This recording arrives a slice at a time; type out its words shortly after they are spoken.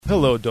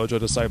Hello, Dojo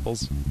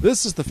Disciples.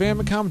 This is the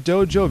Famicom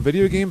Dojo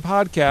video game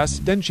podcast,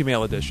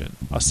 Denshimail edition,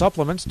 a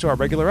supplement to our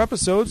regular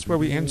episodes where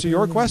we answer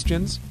your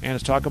questions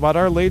and talk about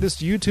our latest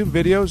YouTube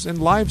videos and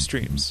live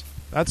streams.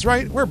 That's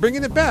right, we're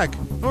bringing it back,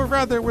 or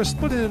rather, we're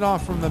splitting it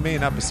off from the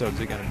main episodes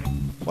again.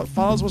 What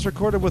follows was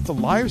recorded with the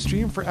live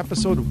stream for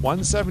episode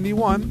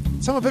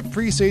 171, some of it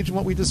presaging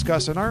what we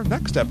discuss in our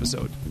next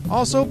episode.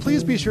 Also,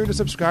 please be sure to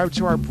subscribe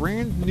to our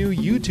brand new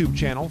YouTube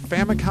channel,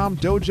 Famicom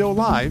Dojo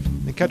Live,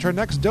 and catch our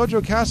next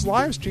DojoCast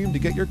live stream to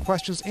get your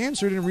questions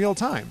answered in real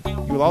time.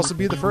 You will also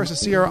be the first to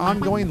see our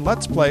ongoing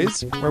Let's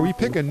Plays, where we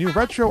pick a new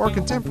retro or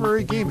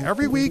contemporary game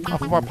every week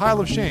off of our pile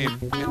of shame,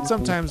 and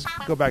sometimes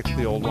go back to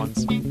the old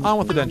ones. On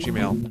with the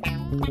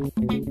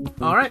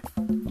Denshimail. All right.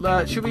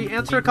 Should we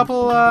answer a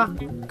couple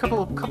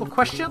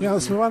questions? Yeah,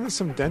 let's move on to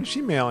some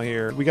Denshimail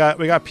here. We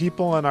got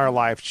people in our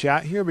live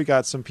chat here. We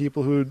got some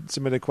people who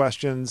submitted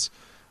questions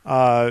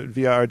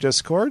via our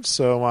Discord.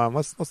 So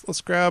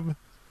let's grab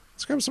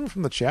someone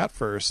from the chat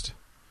first.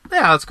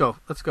 Yeah, let's go.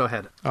 Let's go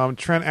ahead.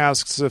 Trent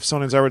asks if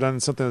Sony's ever done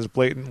something that's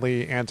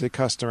blatantly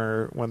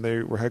anti-customer when they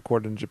were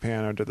headquartered in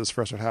Japan, or did this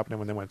first start happening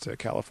when they went to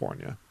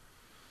California?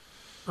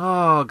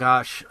 Oh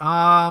gosh,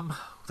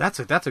 that's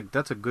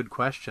a good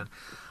question.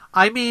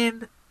 I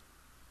mean,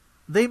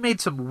 they made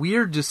some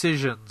weird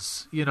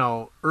decisions,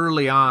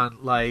 early on,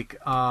 like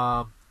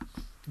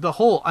the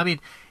whole. I mean,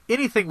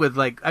 anything with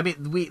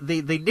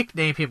they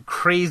nicknamed him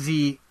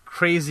Crazy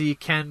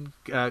Ken.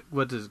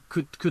 What is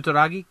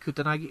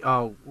Kutaragi?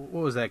 Oh,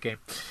 what was that game?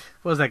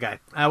 What was that guy?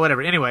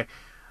 Whatever. Anyway,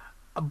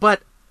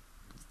 but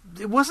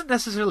it wasn't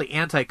necessarily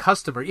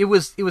anti-customer. It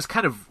was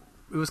kind of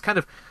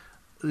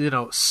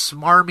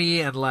smarmy,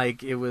 and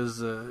like it was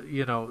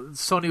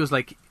Sony was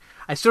like,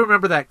 I still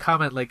remember that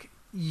comment, like,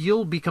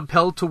 you'll be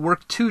compelled to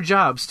work 2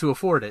 jobs to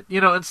afford it,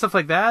 and stuff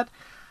like that.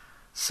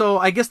 So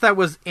I guess that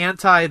was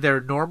anti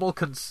their normal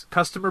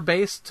customer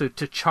base to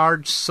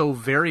charge so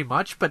very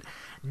much. But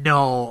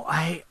no,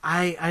 I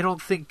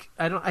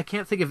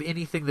can't think of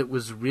anything that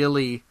was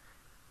really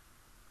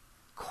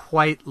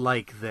quite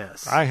like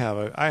this. I have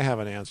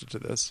an answer to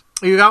this.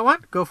 You got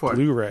one? Go for it.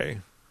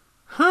 Blu-ray.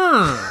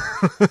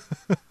 Huh.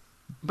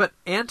 But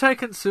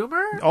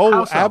anti-consumer?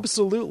 Oh, so?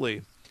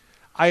 Absolutely.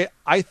 I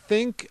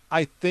think,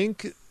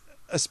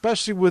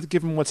 especially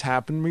given what's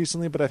happened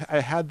recently, but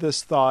I had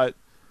this thought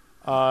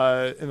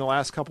in the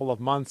last couple of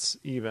months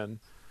even,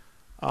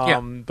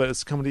 but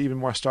it's coming to even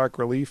more stark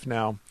relief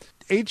now.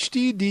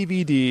 HD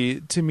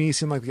DVD to me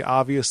seemed like the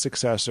obvious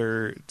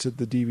successor to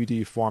the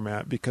DVD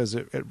format because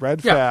it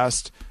read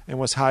fast and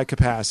was high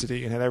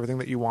capacity and had everything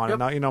that you wanted.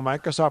 Now,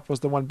 Microsoft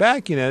was the one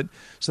backing it,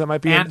 so that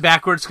might be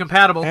backwards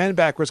compatible.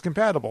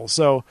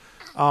 So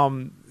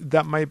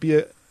that might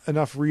be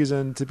enough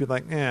reason to be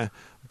like,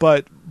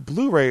 but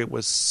Blu-ray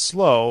was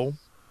slow,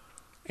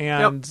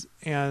 and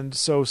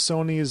so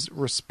Sony's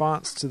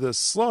response to this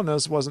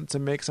slowness wasn't to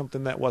make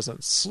something that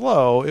wasn't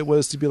slow. It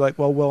was to be like,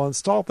 well, we'll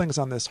install things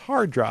on this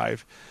hard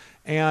drive,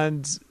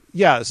 and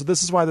so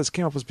this is why this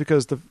came up, was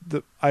because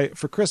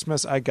for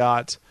Christmas I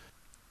got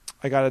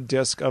a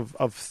disc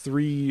of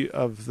 3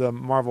 of the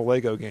Marvel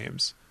Lego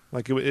games.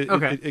 Like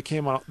it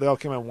came on, they all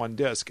came on one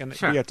disc, and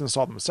you have to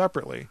install them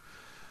separately.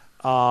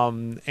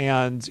 And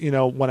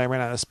when I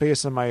ran out of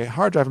space on my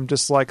hard drive, I'm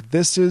just like,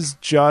 this is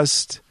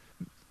just,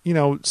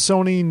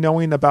 Sony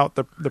knowing about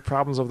the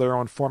problems of their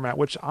own format,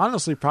 which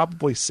honestly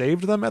probably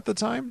saved them at the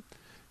time,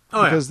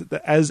 because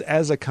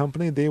as a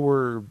company, they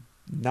were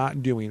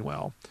not doing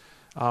well.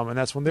 And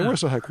that's when they were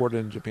so headquartered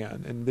in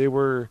Japan, and they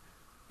were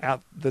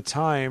at the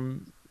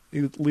time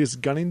at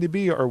least gunning to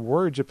be, or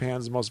were,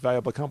 Japan's most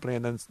valuable company,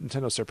 and then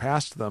Nintendo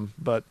surpassed them.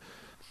 But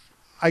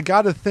I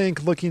got to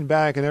think, looking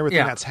back and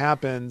everything that's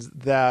happened,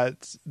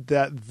 that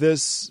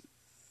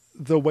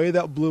the way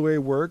that Blu-ray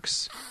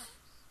works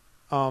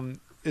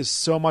is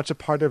so much a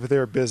part of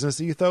their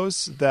business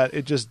ethos that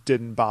it just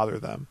didn't bother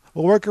them.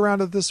 We'll work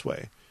around it this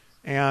way.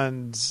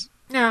 And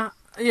yeah,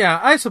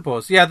 I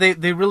suppose. Yeah,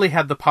 they really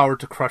had the power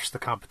to crush the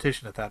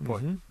competition at that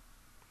point. Mm-hmm.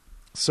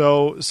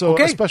 So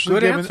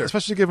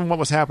especially given what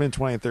was happening in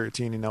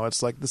 2013,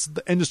 it's like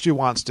the industry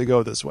wants to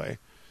go this way.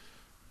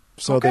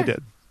 So they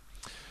did.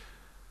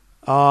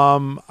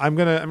 I'm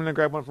gonna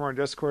grab one from our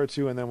Discord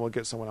too, and then we'll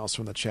get someone else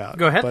from the chat.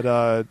 Go ahead.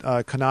 But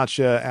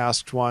Kanacha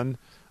asked one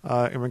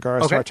in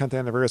regards to our 10th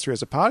anniversary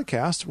as a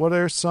podcast. What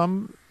are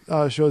some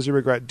shows you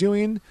regret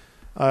doing,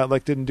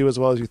 didn't do as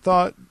well as you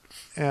thought,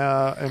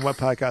 and what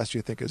podcast do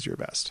you think is your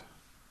best?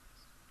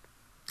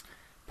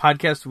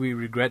 Podcast we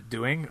regret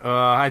doing?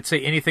 I'd say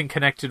anything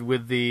connected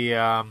with the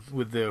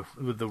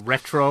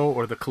retro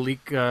or the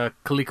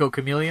Coleco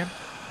Chameleon.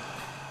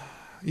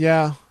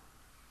 Yeah.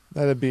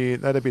 That'd be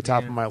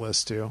top of my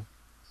list too.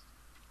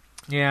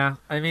 Yeah,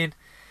 I mean,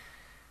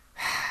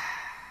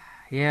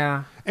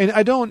 yeah.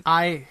 And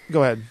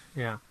go ahead.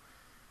 Yeah.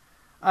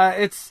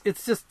 It's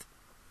just,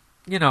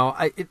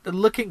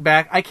 looking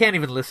back, I can't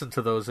even listen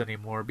to those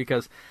anymore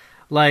because,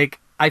 like,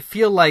 I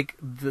feel like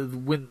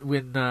when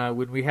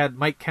we had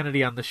Mike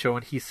Kennedy on the show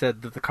and he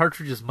said that the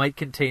cartridges might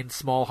contain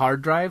small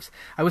hard drives,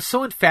 I was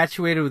so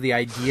infatuated with the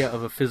idea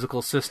of a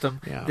physical system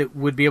that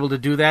would be able to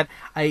do that.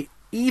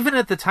 Even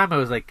at the time I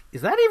was like,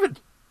 is that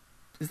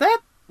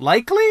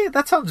likely?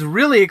 That sounds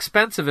really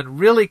expensive and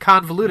really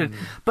convoluted.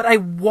 But I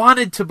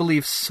wanted to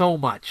believe so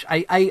much.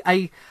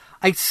 I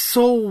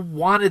so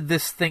wanted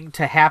this thing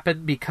to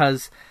happen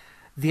because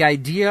the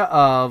idea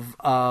of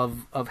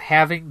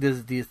having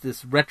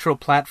this retro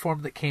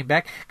platform that came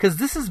back, because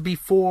this is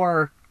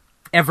before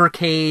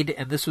Evercade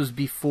and this was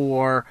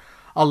before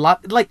a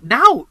lot, like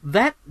now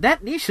that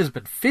niche has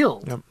been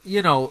filled,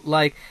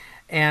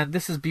 and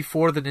this is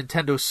before the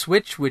Nintendo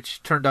Switch,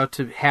 which turned out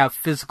to have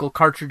physical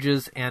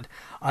cartridges and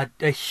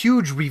a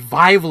huge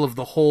revival of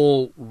the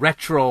whole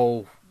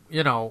retro,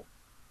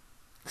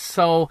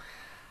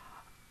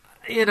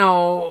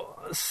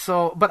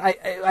 but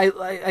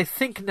I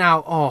think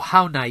now,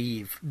 how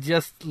naive.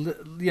 Just,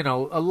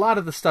 a lot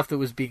of the stuff that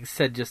was being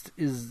said just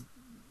is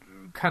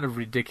kind of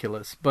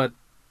ridiculous. But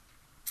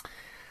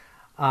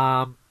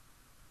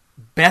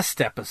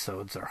best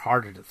episodes are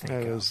harder to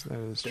think of. That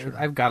is true.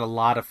 I've got a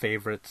lot of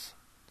favorites.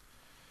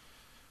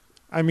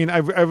 I mean, I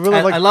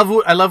really like. I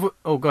love.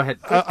 Oh, go ahead.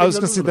 I was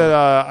going to say that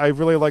I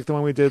really liked the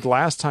one we did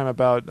last time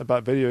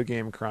about Video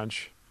Game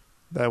Crunch.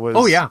 That was.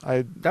 Oh yeah,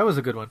 that was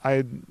a good one.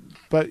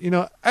 But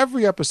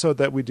every episode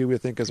that we do, we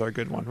think is our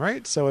good one,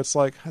 right? So it's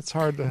like it's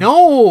hard to.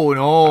 No.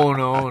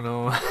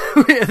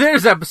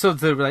 There's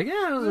episodes that are like,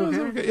 yeah, it was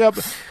okay. Yeah,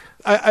 but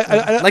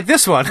I like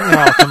this one.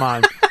 No, come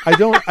on. I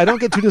don't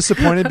get too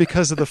disappointed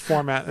because of the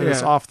format and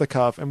it's off the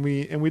cuff, and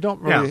we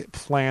don't really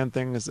plan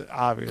things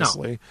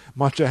obviously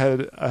much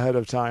ahead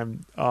of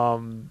time.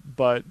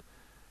 But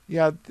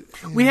yeah,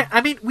 we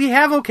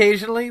have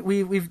occasionally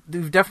we've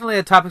definitely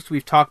had topics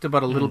we've talked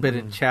about a little bit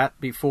in chat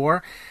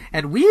before,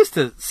 and we used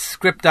to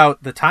script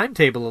out the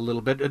timetable a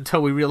little bit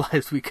until we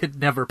realized we could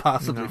never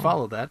possibly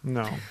follow that.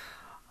 No.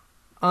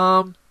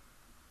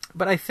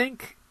 But I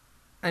think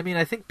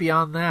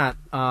beyond that,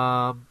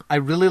 I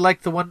really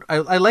like the one.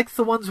 I like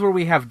the ones where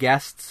we have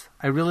guests.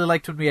 I really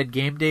liked when we had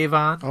Game Dave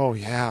on. Oh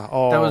yeah,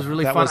 that was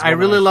really fun. I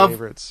really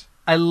loved.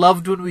 I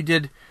loved when we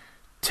did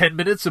 10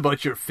 minutes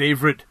about your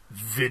favorite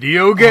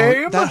video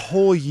game. That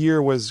whole year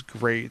was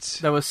great.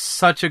 That was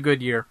such a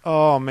good year.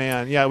 Oh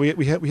man, yeah.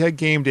 We had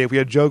Game Dave. We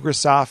had Joe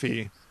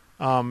Grisafi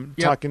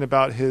talking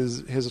about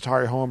his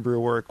Atari homebrew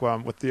work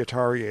with the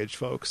Atari Age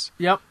folks.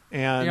 Yep.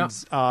 And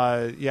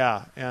Rob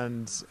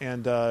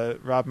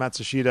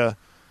Matsushita,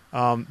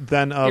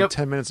 then of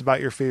 10 minutes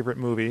about your favorite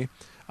movie.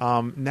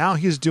 Now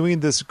he's doing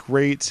this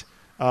great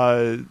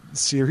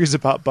series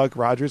about Buck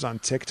Rogers on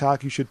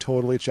TikTok. You should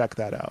totally check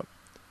that out.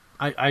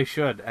 I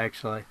should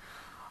actually.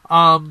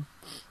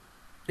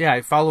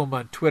 I follow him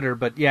on Twitter,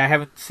 but I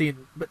haven't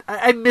seen. But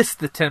I missed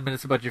the 10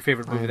 minutes about your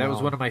favorite movie. That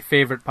was one of my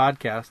favorite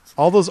podcasts.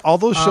 All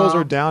those shows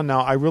are down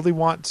now. I really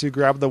want to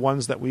grab the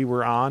ones that we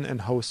were on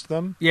and host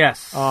them.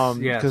 Yes,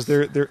 because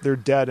they're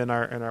dead in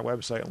our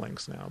website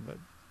links now. But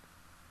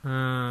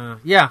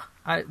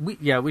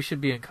we should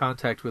be in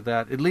contact with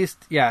that at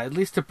least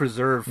to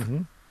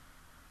preserve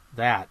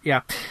that.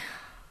 Yeah.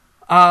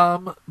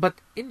 But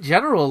in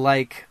general,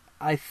 like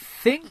I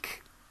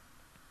think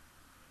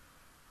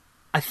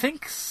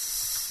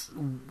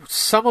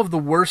some of the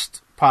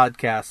worst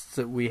podcasts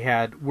that we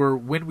had were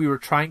when we were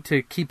trying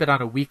to keep it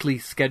on a weekly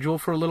schedule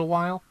for a little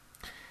while,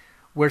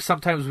 where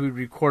sometimes we would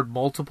record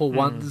multiple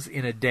ones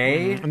in a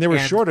day, and they were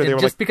shorter. They were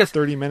just like because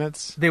 30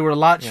 minutes. They were a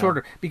lot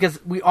shorter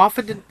because we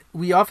often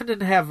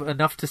didn't have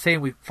enough to say,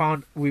 and we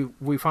found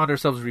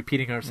ourselves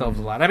repeating ourselves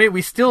a lot. I mean,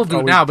 we still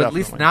do now, but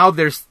definitely.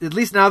 at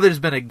least now there's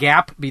been a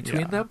gap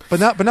between them.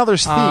 But now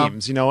there's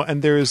themes,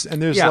 and there's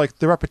like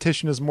the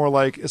repetition is more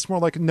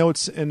like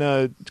notes in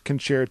a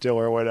concerto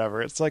or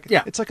whatever. It's like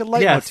it's like a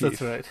leitmotif. Yes,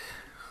 that's right.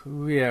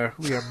 We are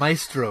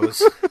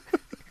maestros.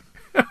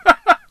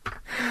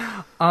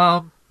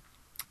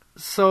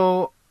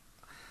 So,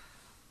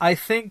 I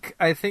think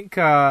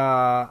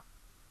the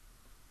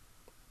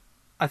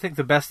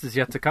best is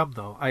yet to come.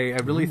 Though I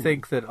really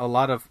think that a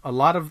lot of the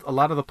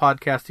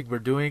podcasting we're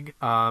doing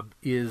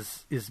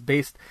is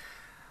based.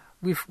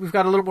 We've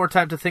got a little more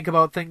time to think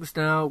about things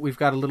now. We've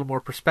got a little more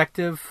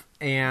perspective,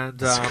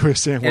 and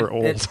we're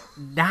old and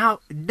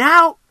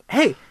now.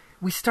 Hey,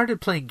 we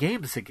started playing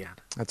games again.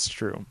 That's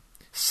true.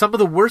 Some of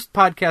the worst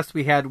podcasts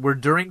we had were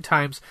during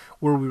times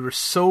where we were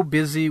so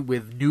busy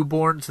with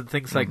newborns and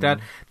things like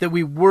that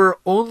we were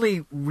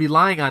only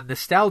relying on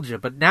nostalgia.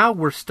 But now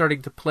we're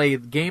starting to play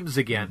games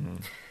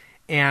again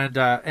and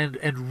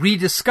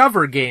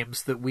rediscover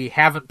games that we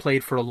haven't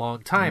played for a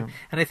long time.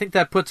 And I think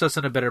that puts us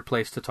in a better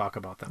place to talk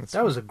about them.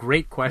 That was a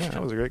great question. Yeah,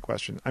 that was a great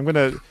question. I'm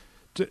going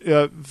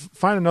to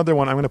find another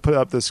one. I'm going to put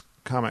up this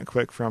comment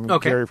quick from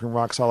Gary from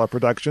Rock Solid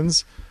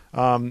Productions.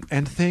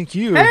 And thank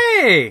you,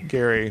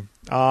 Gary.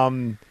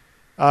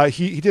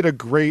 He did a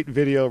great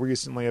video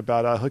recently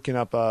about hooking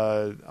up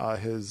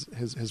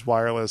his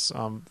wireless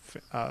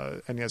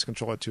NES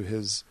controller to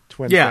his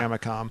twin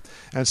Famicom.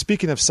 And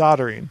speaking of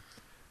soldering,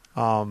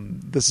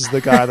 this is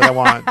the guy that I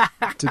want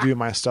to do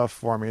my stuff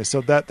for me.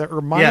 So that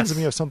reminds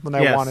me of something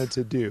I wanted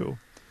to do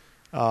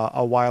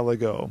a while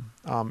ago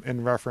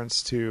in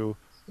reference to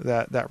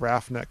that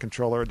RAFnet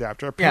controller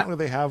adapter. Apparently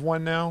they have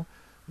one now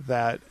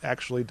that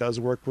actually does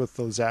work with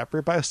the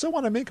Zapper, but I still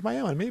want to make my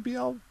own. Maybe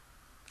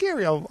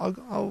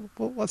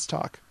let's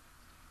talk.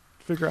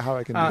 Figure out how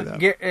I can do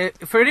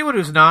that. For anyone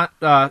who's not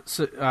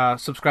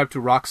subscribed to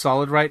Rock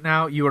Solid right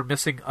now, you are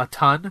missing a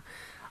ton.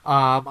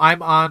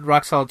 I'm on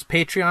Rock Solid's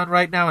Patreon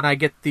right now, and I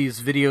get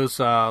these videos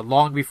not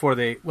long before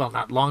they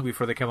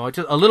come out,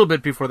 just a little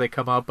bit before they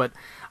come out, but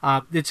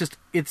it's just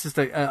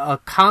a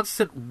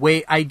constant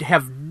way. I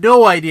have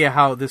no idea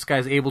how this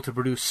guy's able to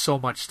produce so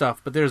much stuff,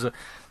 but there's a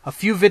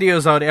few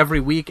videos out every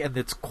week, and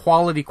it's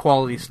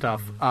quality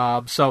stuff.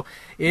 So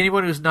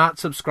anyone who's not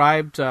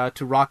subscribed to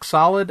Rock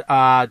Solid,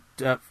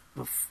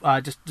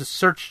 just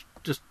search,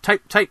 just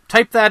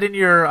type that in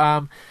your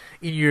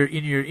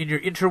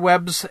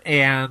interwebs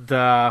and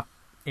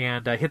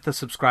hit the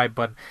subscribe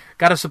button.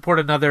 Got to support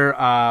another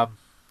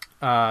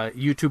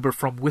YouTuber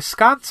from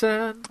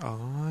Wisconsin.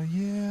 Oh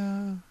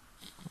yeah.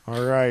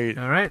 All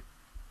right.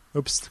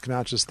 Oops, the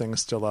Knotches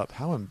thing's still up.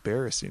 How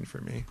embarrassing for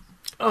me.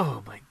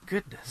 Oh my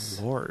goodness.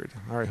 Lord.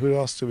 All right, who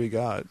else do we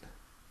got?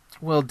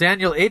 Well,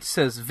 Daniel H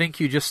says, "Vink,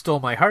 you just stole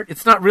my heart."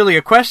 It's not really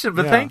a question,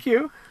 but thank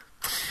you.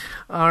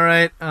 All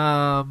right,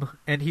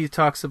 and he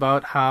talks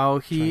about how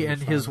he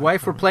and his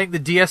wife were playing the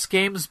DS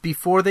games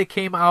before they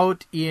came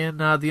out in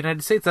the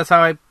United States. That's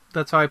how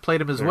I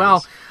played them as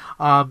well.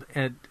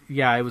 And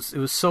yeah, it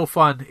was so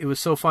fun. It was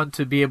so fun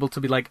to be able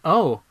to be like,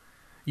 "Oh,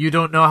 you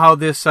don't know how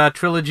this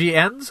trilogy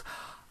ends?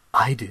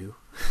 I do."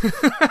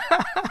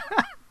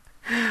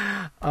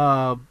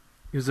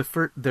 It was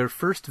their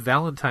first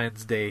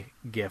Valentine's Day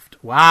gift.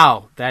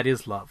 Wow, that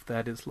is love.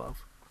 That is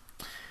love.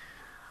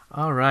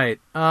 All right.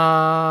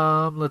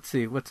 Let's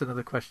see. What's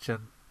another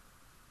question?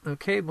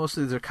 Okay, most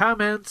of these are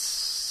comments.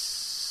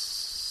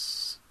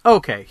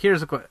 Okay,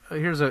 here's a.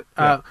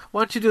 Why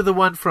don't you do the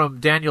one from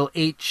Daniel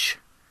H?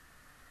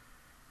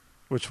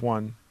 Which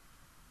one?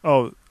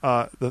 Oh,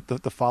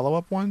 the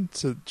follow-up one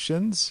to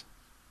Shins?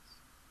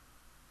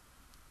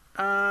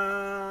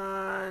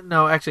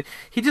 No, actually,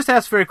 he just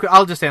asked very quick.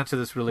 I'll just answer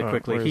this really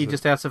quickly. He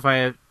just asked if I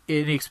have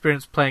any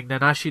experience playing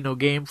Nanashi no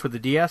Game for the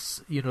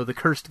DS. You know, the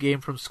cursed game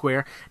from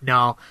Square.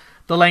 No,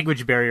 the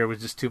language barrier was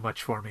just too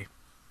much for me.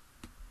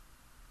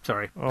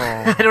 Sorry,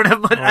 I don't have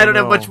much. I don't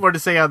have much more to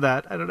say on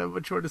that.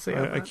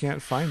 I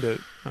can't find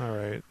it. All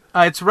right.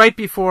 It's right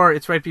before.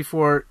 It's right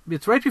before the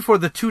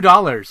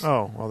 $2.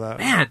 Oh well, that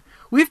man,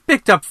 we've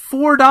picked up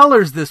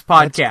 $4 this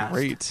podcast. That's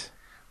great.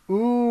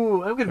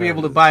 Ooh, I'm going to be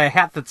able to buy a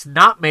hat that's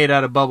not made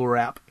out of bubble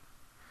wrap.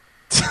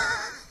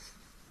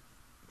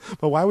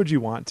 But why would you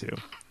want to?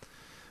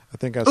 I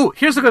think.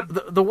 Here's a good.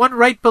 The one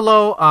right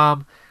below.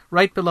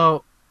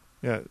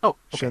 Yeah. Oh,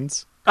 okay.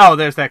 Shins. Oh,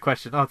 there's that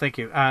question. Oh, thank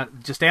you.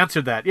 Just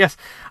answered that. Yes.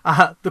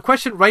 The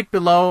question right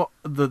below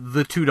the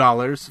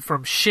 $2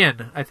 from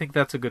Shin. I think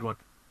that's a good one.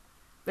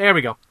 There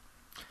we go.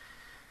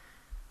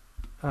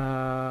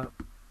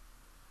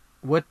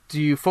 What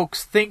do you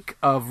folks think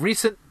of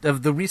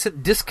the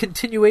recent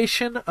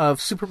discontinuation of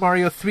Super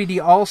Mario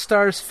 3D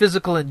All-Stars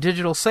physical and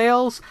digital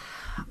sales?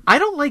 I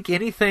don't like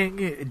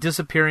anything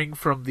disappearing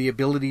from the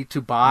ability to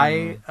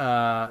buy,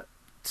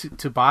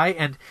 to buy,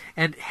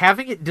 and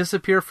having it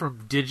disappear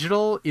from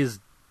digital is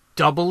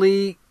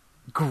doubly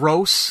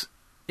gross,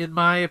 in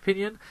my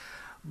opinion.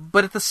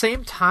 But at the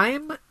same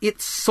time,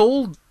 it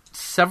sold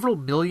several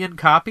million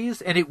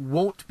copies, and it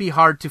won't be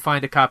hard to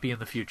find a copy in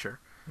the future.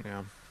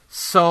 Yeah.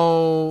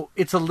 So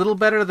it's a little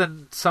better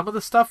than some of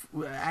the stuff.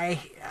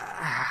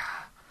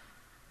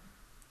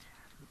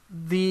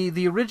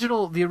 The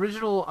original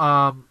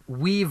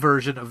Wii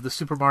version of the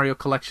Super Mario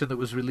collection that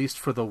was released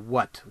for the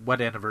what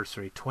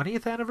anniversary?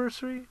 20th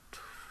anniversary?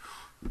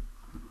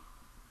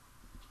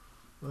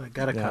 Well, I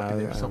got a copy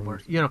there somewhere.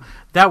 You know,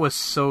 that was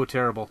so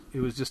terrible.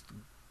 It was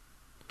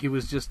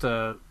just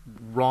a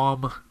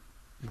ROM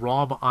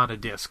on a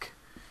disc.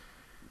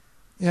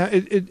 Yeah,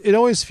 it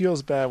always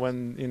feels bad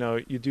when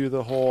you do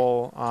the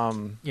whole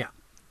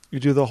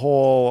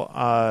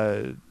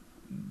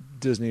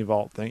Disney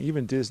Vault thing.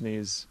 Even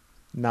Disney's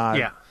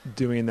not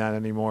doing that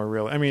anymore,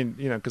 really. I mean,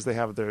 because they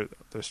have their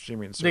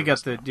streaming service. They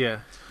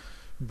got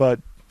but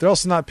they're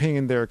also not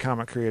paying their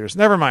comic creators.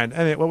 Never mind.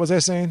 Anyway, what was I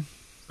saying?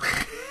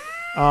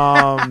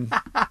 Yeah,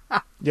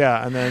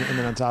 and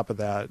then on top of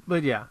that,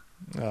 but yeah,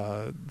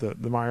 the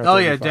Mario. Oh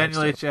yeah,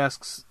 Daniel H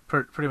asks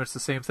pretty much the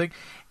same thing,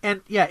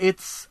 and yeah,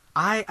 it's.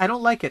 I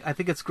don't like it. I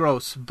think it's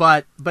gross.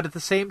 But at the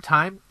same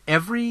time,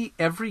 every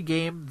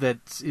game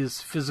that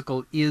is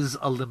physical is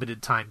a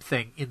limited time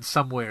thing in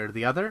some way or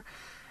the other.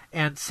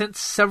 And since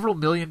several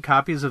million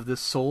copies of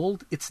this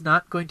sold, it's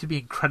not going to be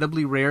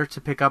incredibly rare to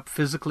pick up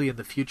physically in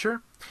the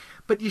future.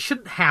 But you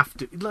shouldn't have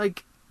to.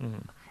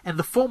 And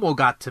the FOMO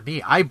got to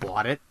me. I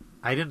bought it.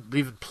 I didn't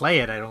even play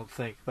it, I don't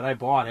think. But I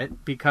bought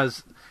it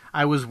because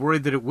I was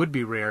worried that it would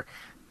be rare.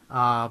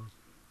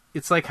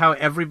 It's like how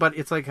everybody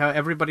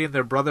and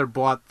their brother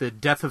bought the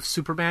Death of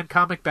Superman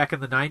comic back in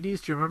the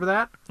 90s. Do you remember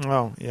that?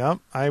 Oh, yep.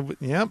 I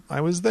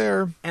was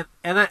there. And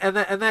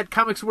that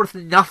comic's worth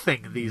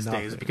nothing these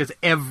days because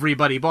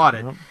everybody bought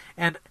it.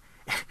 Yep.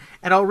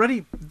 And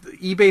already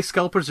eBay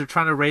scalpers are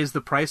trying to raise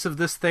the price of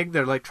this thing.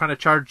 They're like trying to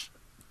charge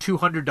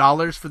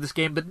 $200 for this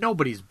game, but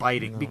nobody's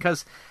biting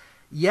because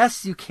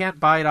yes, you can't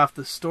buy it off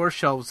the store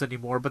shelves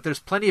anymore, but there's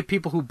plenty of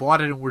people who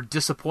bought it and were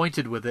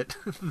disappointed with it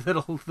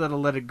that'll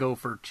let it go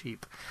for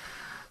cheap.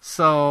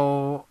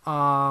 So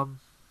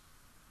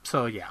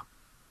yeah.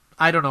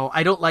 I don't know.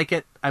 I don't like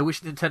it. I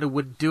wish Nintendo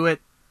wouldn't do it,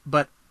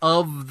 but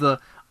of the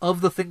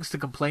things to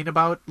complain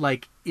about,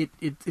 like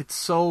it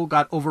so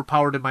got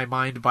overpowered in my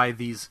mind by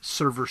these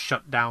server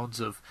shutdowns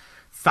of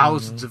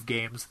thousands of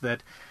games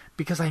that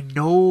because I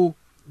know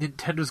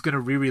Nintendo's going to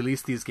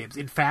re-release these games.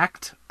 In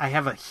fact, I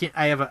have an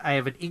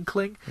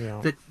inkling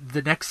that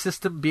the next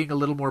system being a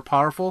little more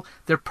powerful,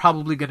 they're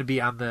probably going to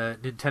be on the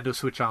Nintendo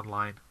Switch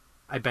Online.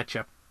 I bet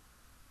you.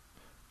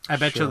 I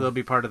bet you they'll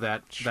be part of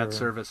that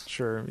service.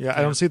 Sure. Yeah,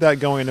 I don't see that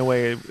going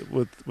away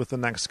with the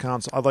next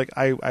console.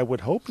 I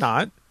would hope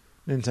not,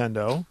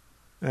 Nintendo.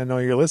 I know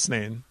you're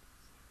listening.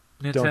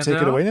 Nintendo, don't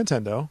take it away,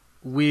 Nintendo.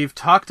 We've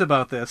talked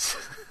about this.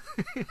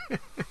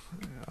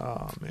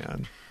 Oh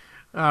man.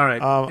 All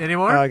right. Any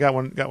more? I got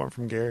one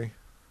from Gary.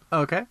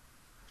 Okay.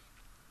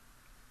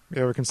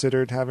 You ever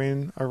considered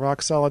having a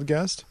rock solid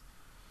guest?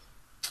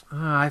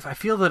 I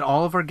feel that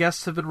all of our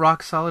guests have been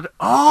rock solid.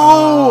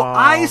 Oh,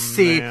 I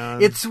see.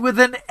 Man. It's with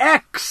an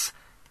X.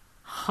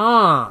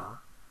 Huh.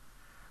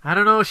 I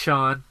don't know,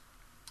 Sean.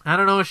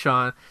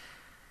 Yeah,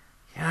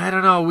 I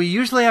don't know. We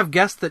usually have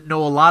guests that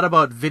know a lot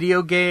about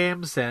video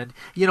games and,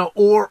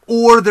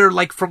 or they're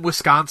like from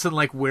Wisconsin,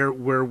 like where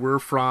we're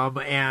from,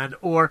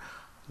 or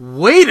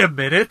wait a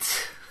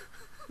minute.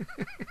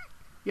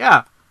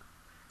 Yeah.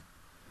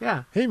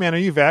 Hey man, are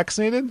you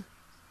vaccinated?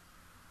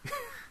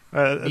 Me?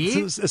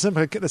 It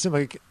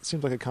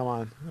seems like a come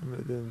on. I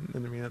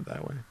didn't mean it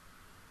that way.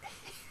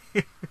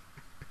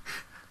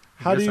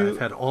 How do you? I've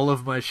had all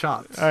of my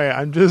shots. All right,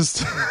 I'm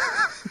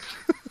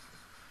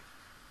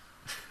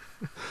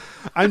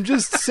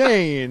just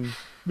saying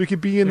we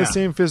could be in the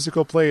same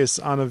physical place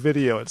on a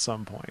video at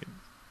some point.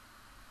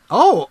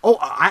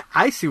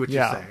 I see what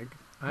you're saying.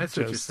 I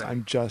see what you're saying.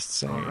 I'm just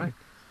saying. All right.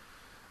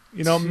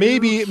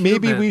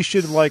 Maybe we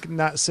should like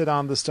not sit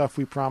on the stuff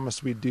we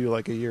promised we'd do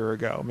like a year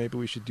ago. Maybe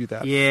we should do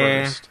that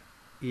first.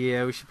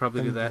 Yeah, we should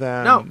probably do that.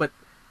 Then...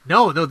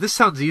 No, this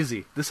sounds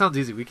easy.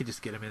 We could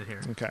just get him in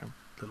here. Okay.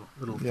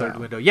 Little third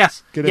window.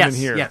 Yes. Get him in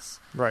here. Yes.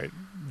 Right.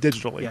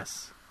 Digitally.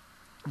 Yes.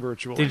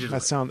 Virtually.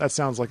 That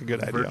sounds like a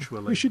good idea.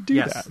 Virtually. We should do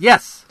that.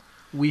 Yes.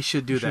 We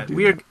should do that.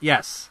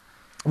 Yes.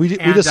 We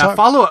just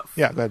follow up.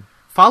 Yeah, go ahead.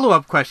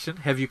 Follow-up question,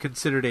 have you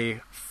considered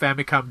a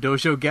Famicom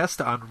Dojo guest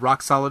on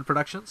Rock Solid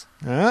Productions?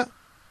 Yeah,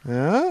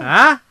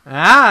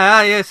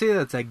 see,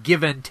 that's a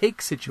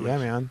give-and-take situation. Yeah,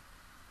 man.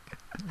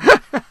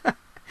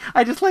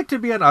 I just like to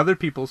be on other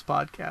people's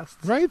podcasts.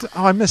 Right?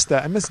 Oh, I missed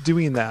that. I missed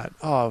doing that.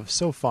 Oh,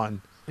 so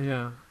fun.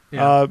 Yeah.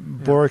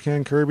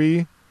 Boric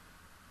Kirby.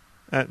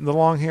 And the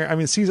long hair. I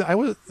mean,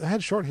 I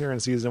had short hair in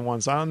season 1,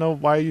 so I don't know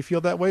why you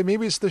feel that way.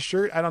 Maybe it's the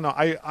shirt. I don't know.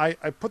 I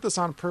put this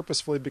on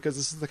purposefully because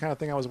this is the kind of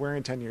thing I was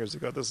wearing 10 years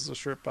ago. This is a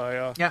shirt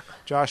by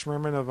Josh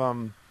Merman of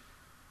I'm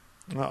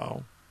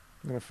gonna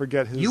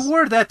forget his. You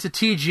wore that to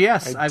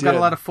TGS. I've got a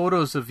lot of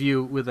photos of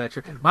you with that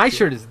shirt. My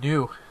shirt is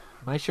new.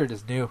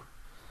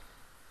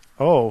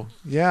 Oh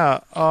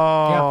yeah.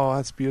 Oh,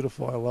 that's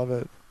beautiful. I love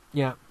it.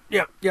 Yeah.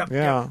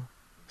 Yeah.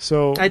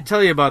 So I'd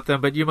tell you about them,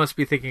 but you must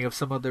be thinking of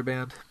some other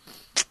band.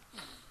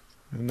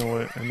 I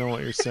know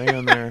what you're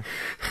saying there.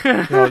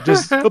 No,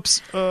 oops,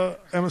 I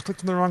almost clicked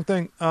on the wrong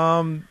thing.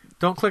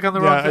 Don't click on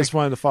the wrong thing. I just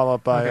wanted to follow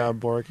up by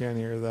Borican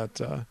here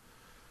that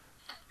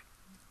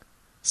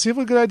see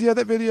what a good idea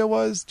that video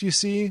was? Do you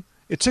see?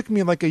 It took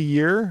me like a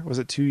year, was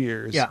it 2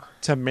 years? Yeah.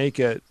 To make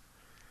it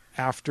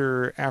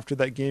after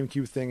that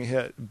GameCube thing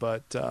hit,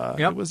 but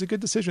it was a good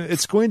decision.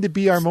 It's going to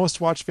be our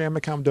most watched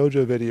Famicom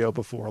Dojo video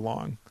before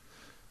long.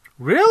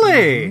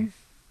 Really? Mm-hmm.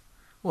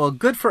 Well,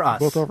 good for us.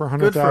 Both over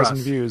 100,000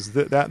 views.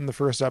 That in the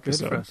first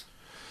episode. Good for us.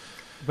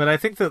 But I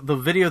think that the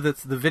video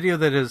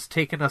that has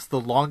taken us the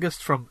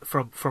longest from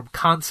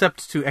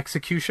concept to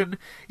execution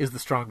is the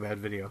Strong Bad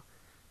video.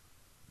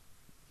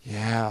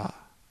 Yeah.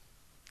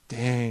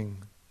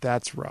 Dang,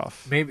 that's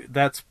rough. Maybe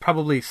that's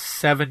probably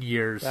 7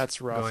 years.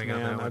 That's rough, going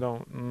man. on that I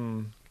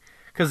don't.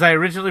 Because I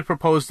originally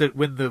proposed it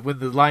when the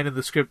line in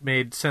the script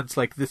made sense,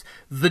 like this,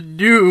 the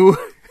new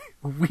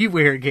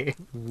WiiWare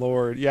game.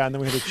 Lord, yeah, and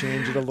then we had to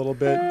change it a little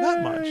bit.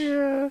 Not much.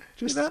 Yeah,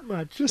 not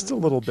much. Just a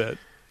little bit.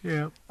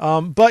 Yeah.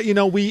 But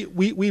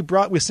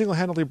we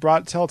single-handedly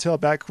brought Telltale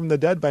back from the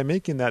dead by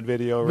making that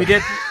video.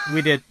 Right?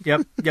 We did.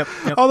 Yep.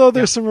 Although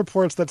there's some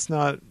reports that's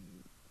not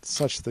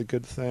such the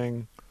good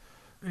thing.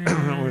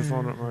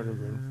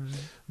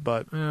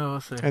 But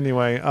we'll see.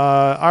 Anyway,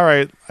 all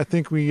right. I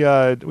think we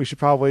should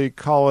probably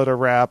call it a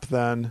wrap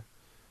then.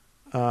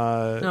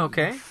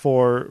 Okay.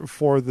 For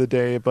the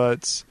day,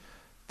 but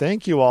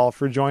thank you all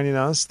for joining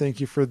us. Thank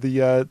you for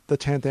the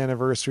 10th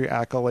anniversary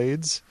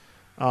accolades.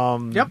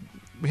 Yep.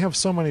 We have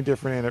so many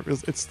different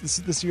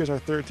this year's our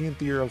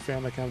 13th year of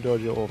Famicom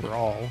Dojo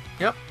overall.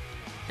 Yep.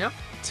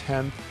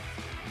 10th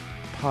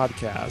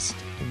podcast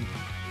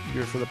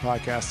year for the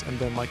podcast, and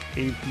then like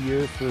 8th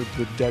year for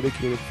the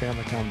dedicated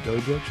Famicom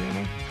Dojo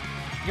channel.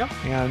 Yep.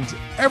 And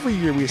every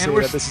year we say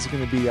that this is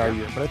going to be our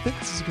year, but I think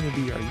this is going to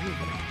be our year.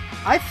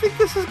 Like, I think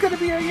this is going to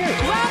be our year.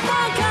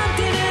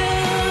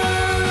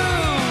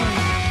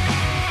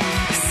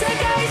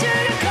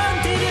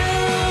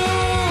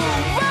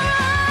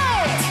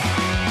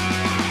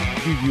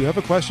 Do you have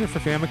a question for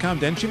Famicom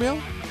Denshimail?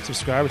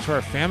 Subscribe to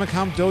our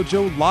Famicom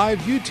Dojo live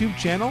YouTube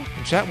channel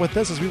and chat with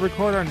us as we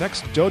record our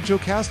next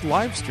DojoCast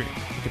live stream.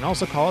 You can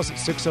also call us at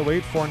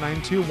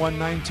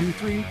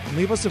 608-492-1923 and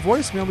leave us a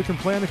voicemail we can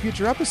play on a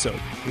future episode.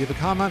 Leave a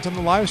comment on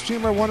the live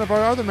stream or one of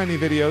our other many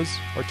videos,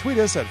 or tweet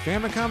us at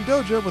Famicom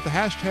Dojo with the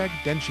hashtag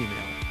Denshimail.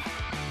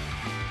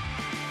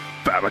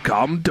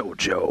 Famicom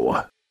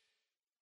Dojo.